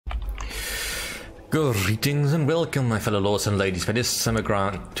Greetings and welcome, my fellow lords and ladies, for this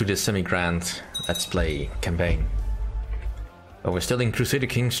semi-grand Let's Play campaign. But we're still in Crusader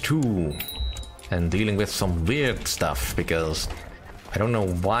Kings 2 and dealing with some weird stuff because I don't know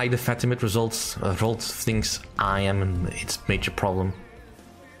why the Fatimid results thinks I am its major problem.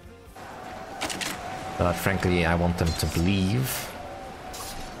 But frankly, I want them to believe.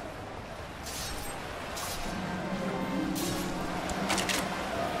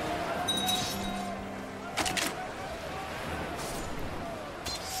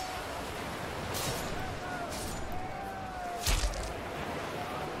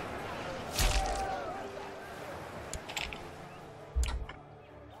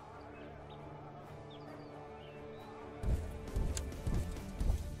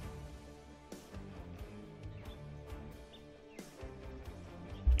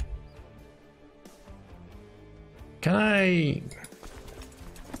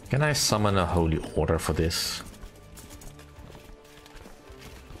 Can I summon a holy order for this?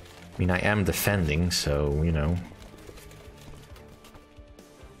 I mean, I am defending, so, you know.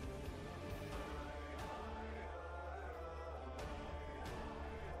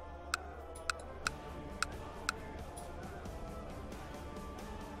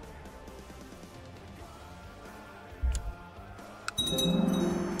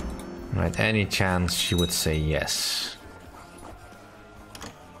 Right, any chance she would say yes?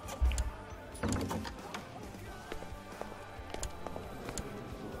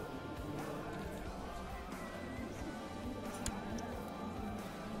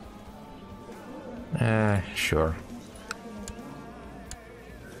 Sure.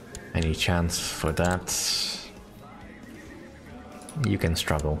 Any chance for that? You can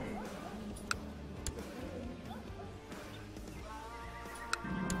struggle.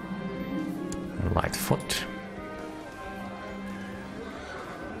 Right foot.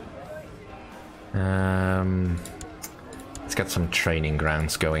 Let's get some training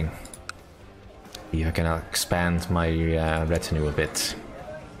grounds going. See if I can expand my retinue a bit.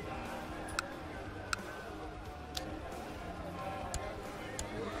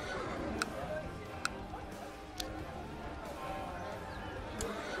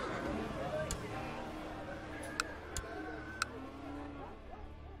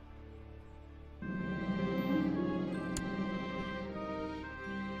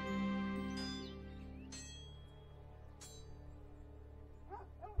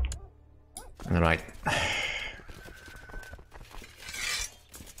 Right.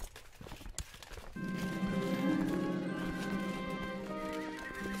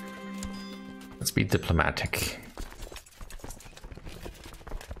 Let's be diplomatic.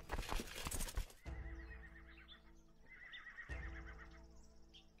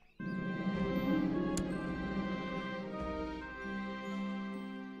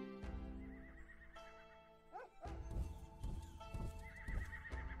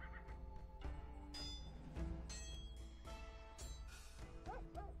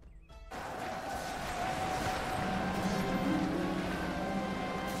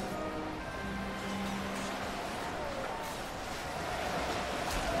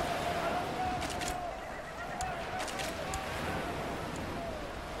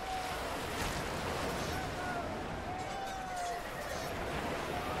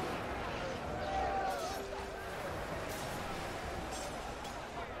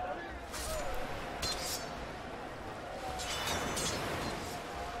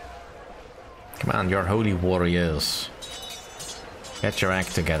 Come on, you're holy warriors. Get your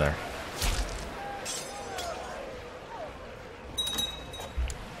act together.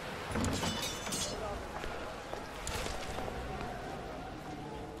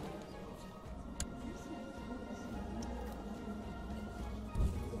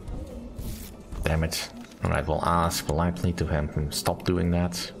 Damn it. Alright, we'll ask politely to him stop doing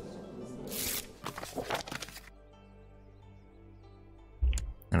that.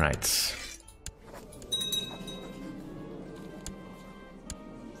 Alright.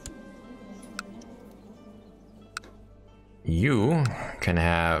 You can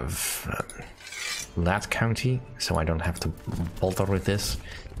have that county, so I don't have to bother with this.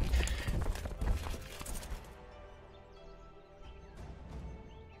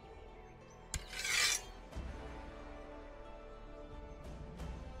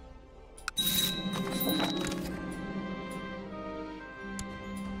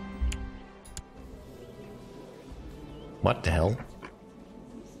 What the hell?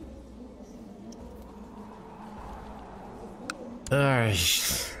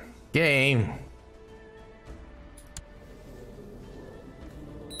 Game.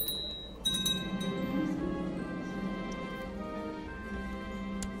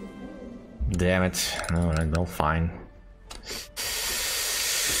 Damn it. Alright, well, fine.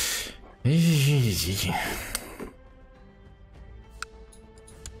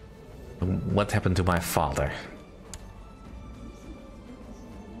 What happened to my father?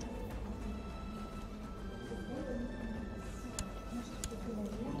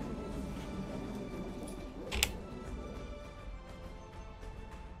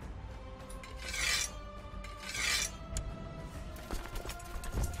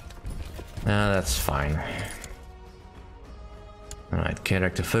 That's fine. Alright,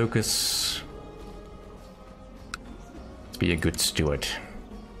 character focus. Let's be a good steward.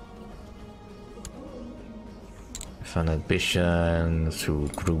 Fun ambition through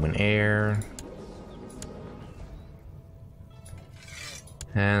groom and air.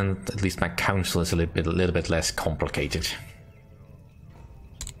 And at least my council is a little bit less complicated.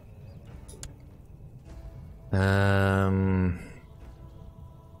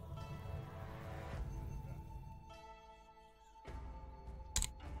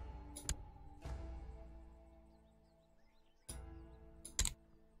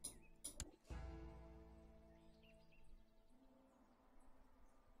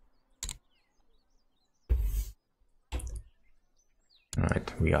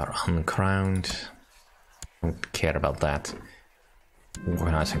 Right, we are uncrowned. Don't care about that.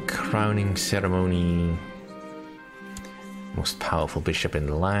 Organize a crowning ceremony. Most powerful bishop in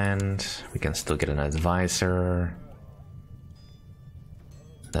the land. We can still get an advisor.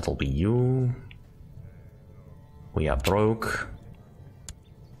 That'll be you. We are broke.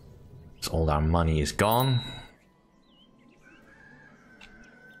 So all our money is gone.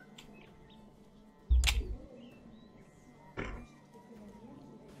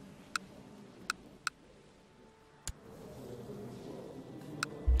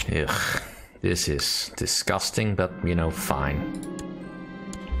 Ugh, this is disgusting, but, you know, fine.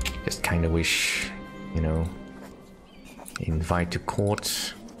 Just kinda wish, you know, invite to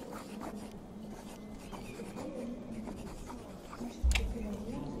court.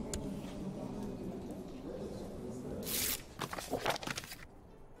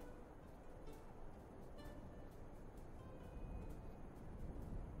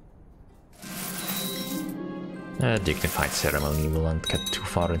 A dignified ceremony, we won't get too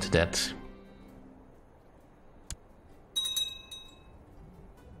far into that.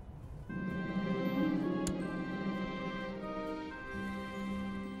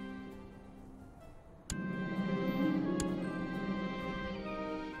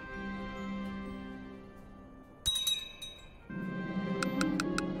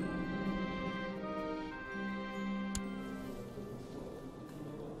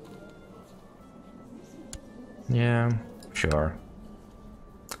 Yeah, sure.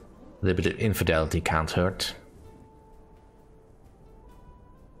 A little bit of infidelity can't hurt.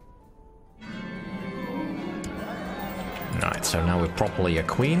 Alright, so now we're properly a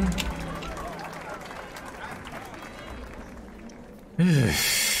queen.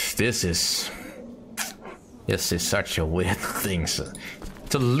 This is such a weird thing.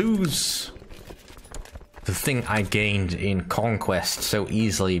 To lose the thing I gained in Conquest so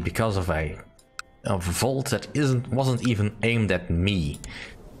easily because of a vault that wasn't even aimed at me.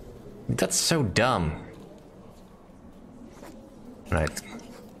 That's so dumb. Right.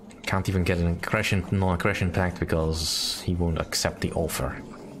 Can't even get an non-aggression pact because he won't accept the offer.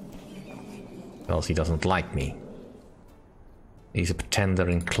 Because he doesn't like me. He's a pretender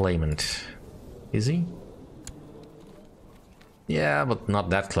and claimant. Is he? Yeah, but not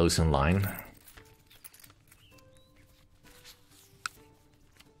that close in line.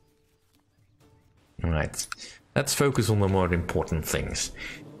 Right, let's focus on the more important things.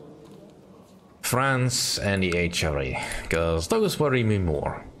 France and the HRE, because those worry me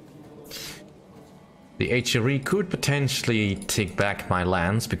more. The HRE could potentially take back my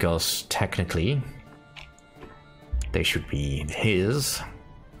lands, because technically they should be his.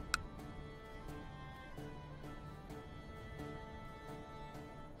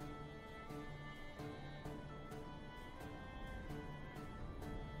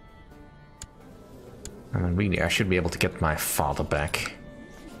 And really, I should be able to get my father back.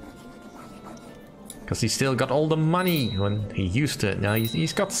 Because he still got all the money when he used to. Now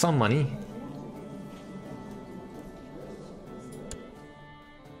he's got some money.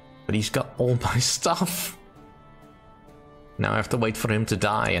 But he's got all my stuff. Now I have to wait for him to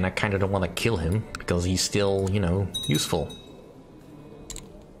die, and I kind of don't want to kill him, because he's still, you know, useful.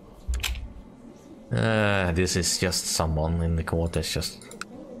 This is just someone in the court that's just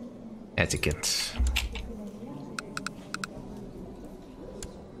etiquette.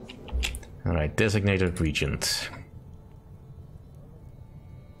 Alright, designated regent.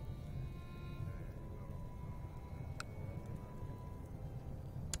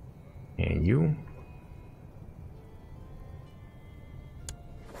 And you.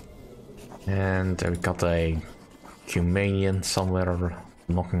 And we got a Humanian somewhere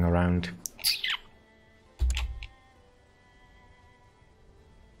knocking around.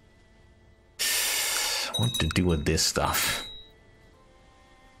 What to do with this stuff?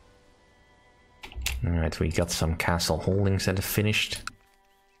 Alright, we got some castle holdings that are finished.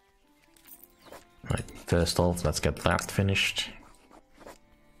 Right, first off, let's get that finished.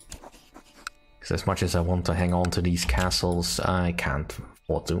 Because as much as I want to hang on to these castles, I can't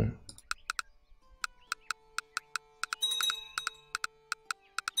afford to.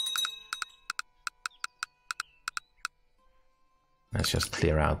 Let's just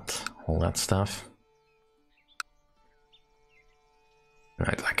clear out all that stuff.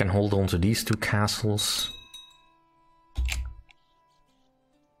 Right, I can hold on to these two castles.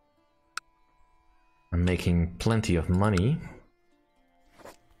 I'm making plenty of money.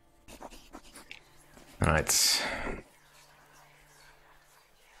 Right.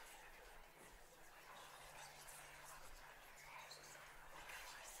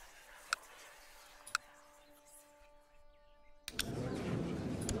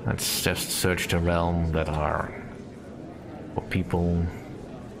 Let's just search the realm that are for people.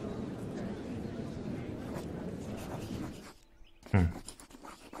 I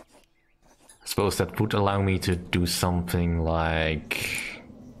suppose that would allow me to do something like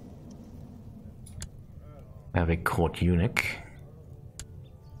have a court eunuch.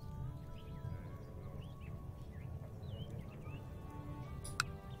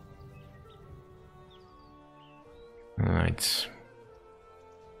 Right.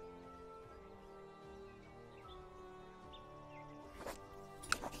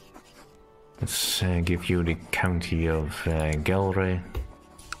 Let's give you the county of Gelre.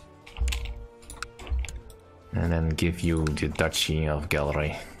 And then give you the duchy of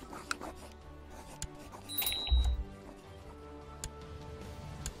Gelre.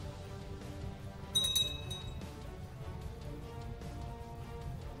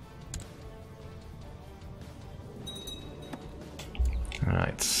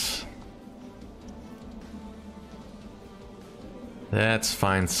 Right. Let's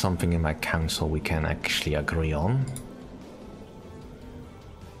find something in my council we can actually agree on.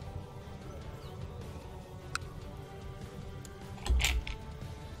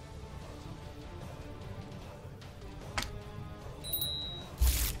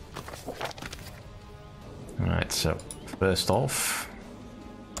 Alright, so first off,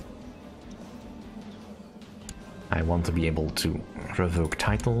 I want to be able to revoke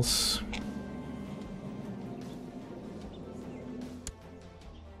titles.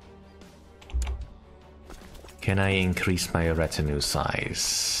 Can I increase my retinue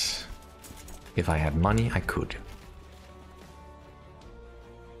size? If I had money, I could.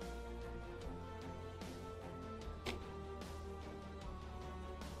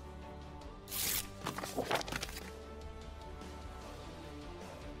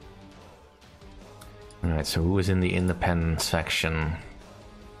 Alright, so who is in the independent section?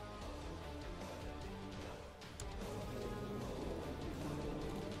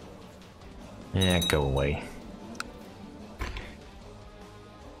 Yeah, go away.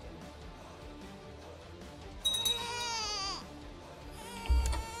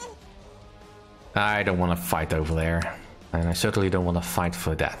 I don't want to fight over there, and I certainly don't want to fight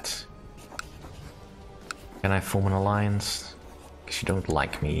for that. Can I form an alliance? Because you don't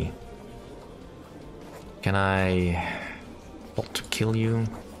like me. Can I plot to kill you?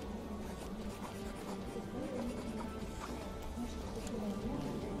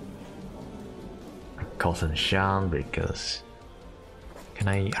 Cousin Shan, because can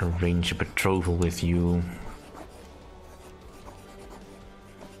I arrange a betrothal with you?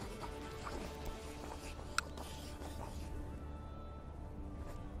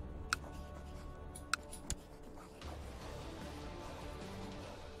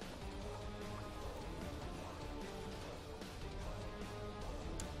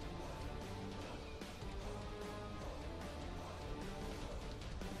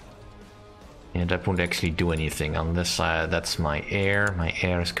 Yeah, that won't actually do anything unless that's my heir. My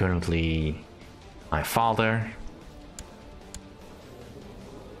heir is currently my father.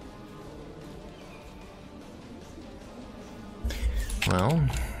 Well,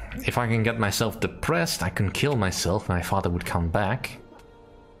 if I can get myself depressed, I can kill myself. My father would come back.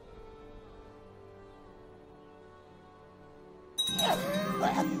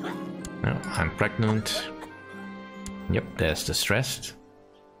 No, I'm pregnant. Yep, there's the stress.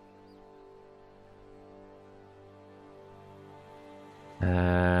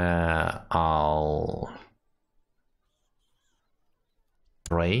 I'll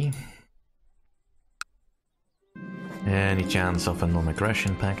pray chance of a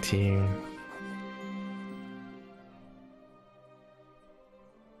non-aggression pact here.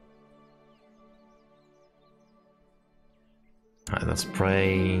 Alright, let's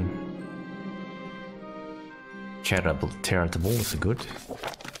pray. Charitable is good.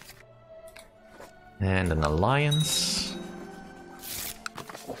 And an alliance.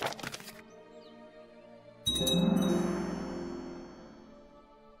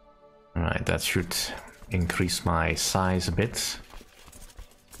 Alright, that should increase my size a bit.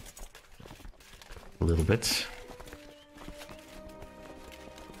 A little bit.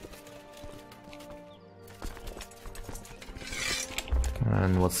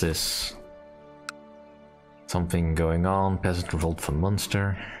 And what's this? Something going on. Peasant revolt from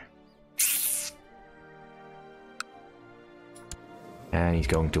Munster. And he's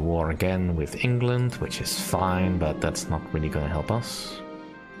going to war again with England, which is fine, but that's not really gonna help us.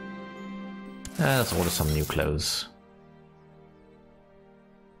 Let's order some new clothes.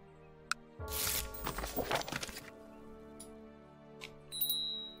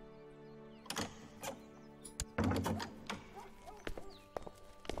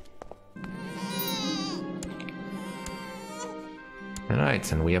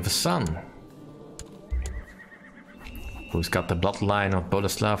 Alright, and we have a son. Who's got the bloodline of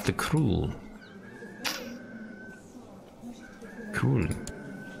Boleslav the Cruel. Cool.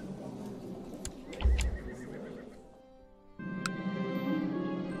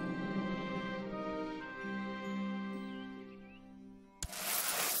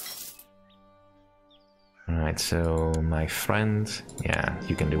 Alright, so my friend, yeah,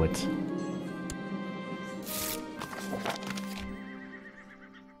 you can do it.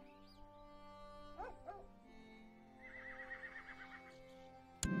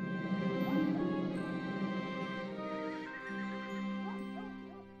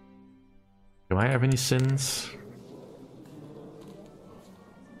 Do I have any sins?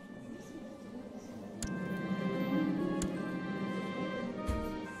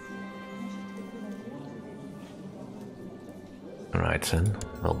 Alright then,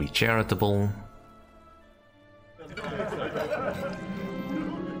 I'll be charitable.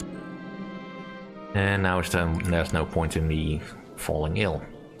 And now there's no point in me falling ill.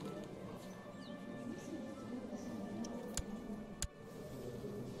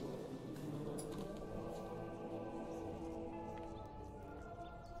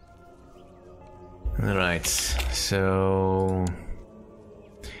 Alright, so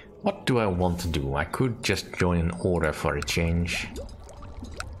what do I want to do? I could just join an order for a change.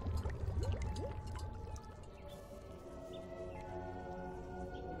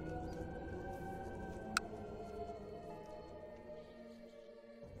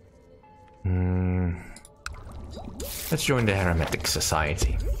 Let's join the Hermetic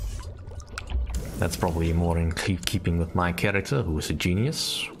Society. That's probably more in keeping with my character, who is a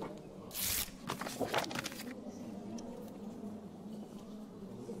genius.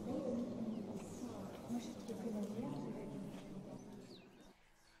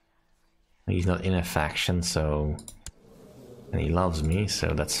 He's not in a faction, so... and he loves me, so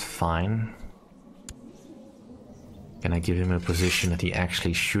that's fine. Can I give him a position that he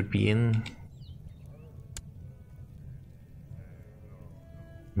actually should be in?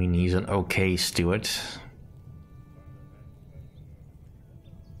 I mean, he's an okay steward.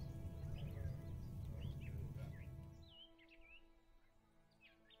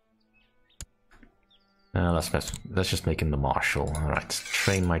 Let's just make him the marshal. Alright,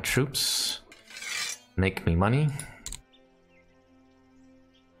 train my troops. Make me money.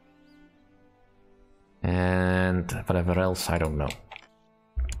 And whatever else, I don't know.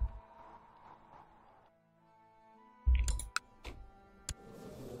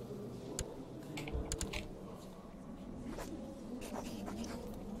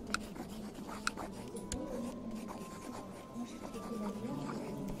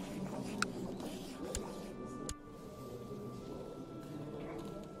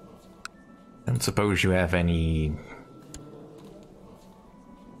 Don't suppose you have any...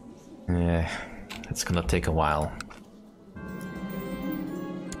 it's gonna take a while.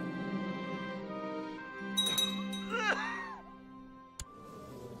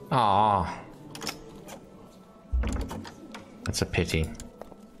 Ah, that's a pity.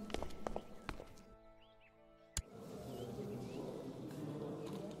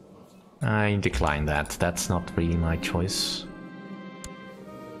 I decline that. That's not really my choice.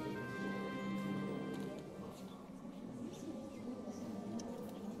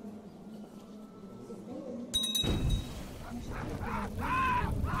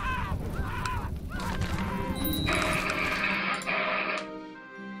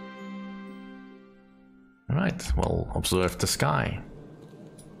 Alright, well, observe the sky.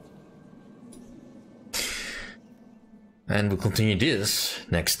 And we'll continue this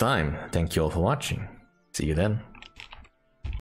next time. Thank you all for watching. See you then.